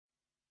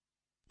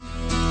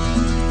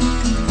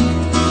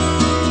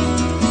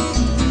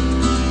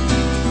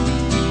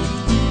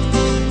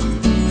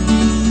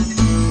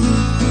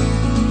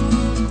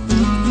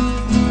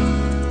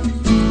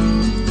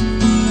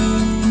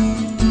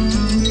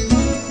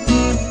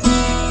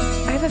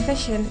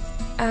position,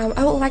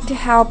 I would like to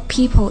help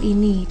people in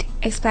need,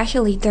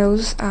 especially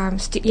those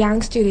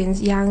young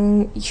students,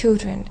 young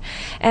children.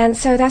 And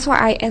so that's why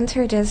I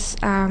entered this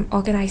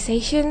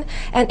organization.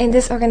 And in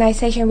this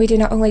organization, we do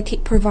not only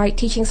provide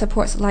teaching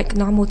supports like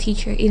normal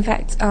teacher. In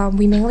fact,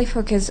 we mainly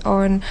focus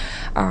on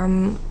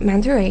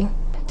mentoring.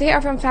 They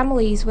are from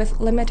families with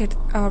limited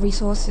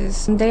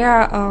resources. They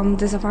are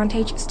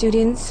disadvantaged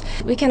students.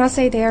 We cannot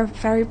say they are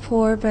very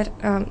poor, but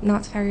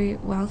not very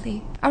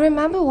wealthy. I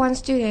remember one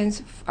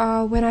student,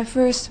 when I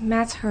first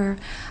met her,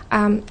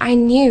 I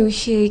knew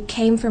she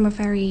came from a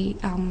very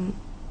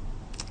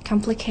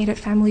complicated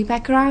family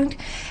background,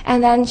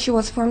 and then she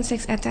was Form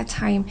 6 at that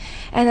time.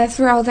 And then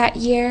throughout that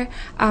year,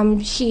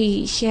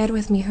 she shared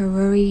with me her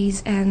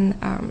worries, and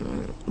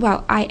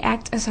I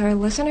act as her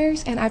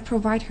listeners, and I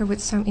provide her with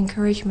some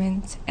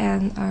encouragement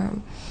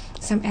and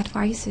some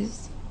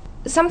advices.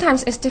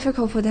 Sometimes it's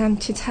difficult for them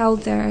to tell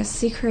their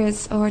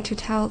secrets or to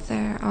tell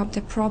their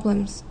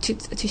problems,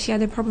 to share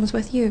their problems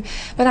with you.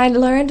 But I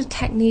learned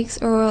techniques,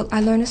 or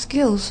I learned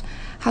skills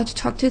how to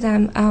talk to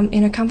them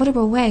in a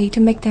comfortable way to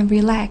make them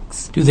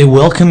relax. Do they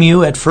welcome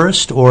you at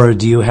first, or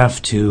do you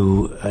have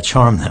to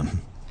charm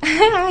them?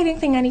 I don't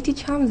think I need to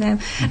charm them.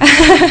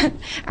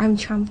 I'm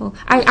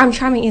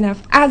charming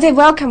enough. They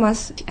welcome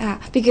us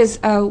because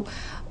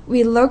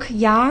we look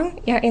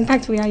young. Yeah, in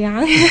fact, we are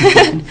young.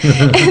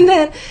 And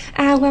then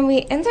when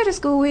we enter the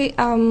school, we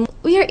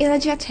are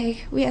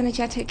energetic. We're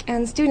energetic,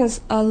 and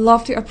students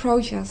love to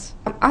approach us.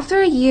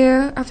 After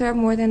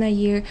more than a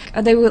year,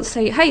 they will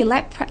say, "Hey,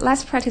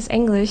 let's practice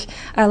English.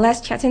 Let's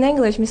chat in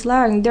English, Miss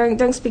Leung.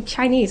 Don't speak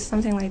Chinese,"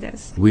 something like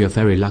this. We are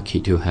very lucky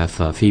to have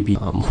Phoebe,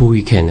 who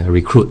we can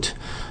recruit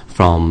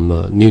from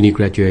newly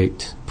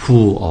graduate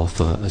pool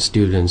of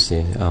students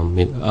from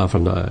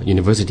the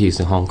universities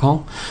in Hong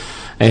Kong.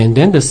 And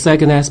then the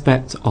second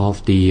aspect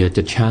of the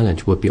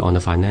challenge would be on the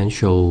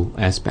financial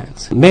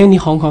aspects. Many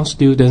Hong Kong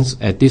students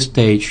at this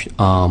stage,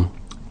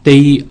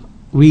 they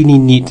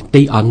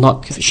are not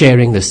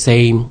sharing the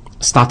same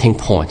starting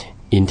point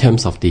in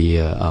terms of the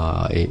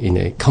in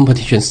a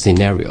competition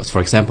scenarios.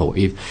 For example,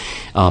 if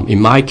in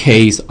my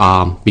case,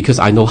 because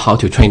I know how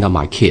to train up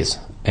my kids,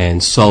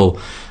 and so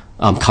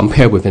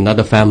compared with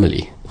another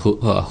family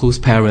whose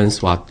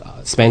parents were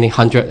spending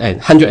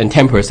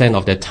 110%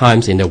 of their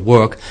times in their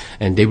work,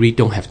 and they really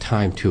don't have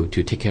time to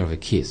take care of the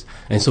kids.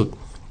 And so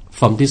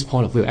from this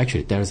point of view,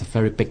 actually, there is a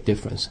very big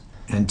difference.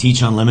 And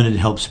Teach Unlimited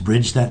helps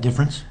bridge that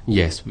difference?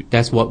 Yes,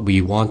 that's what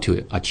we want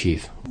to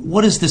achieve.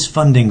 What does this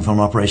funding from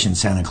Operation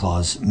Santa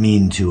Claus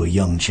mean to a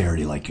young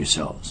charity like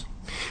yourselves?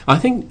 I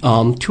think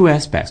two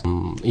aspects.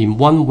 In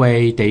one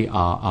way, they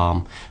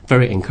are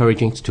very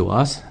encouraging to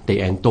us. They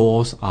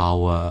endorse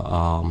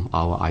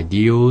our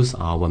ideals,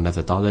 our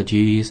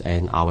methodologies,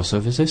 and our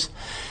services.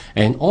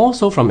 And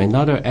also from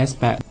another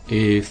aspect,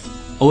 if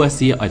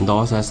OSC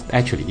endorses us,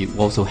 actually it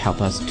also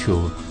helps us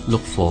to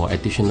look for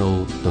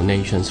additional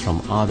donations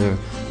from other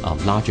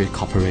larger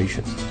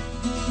corporations.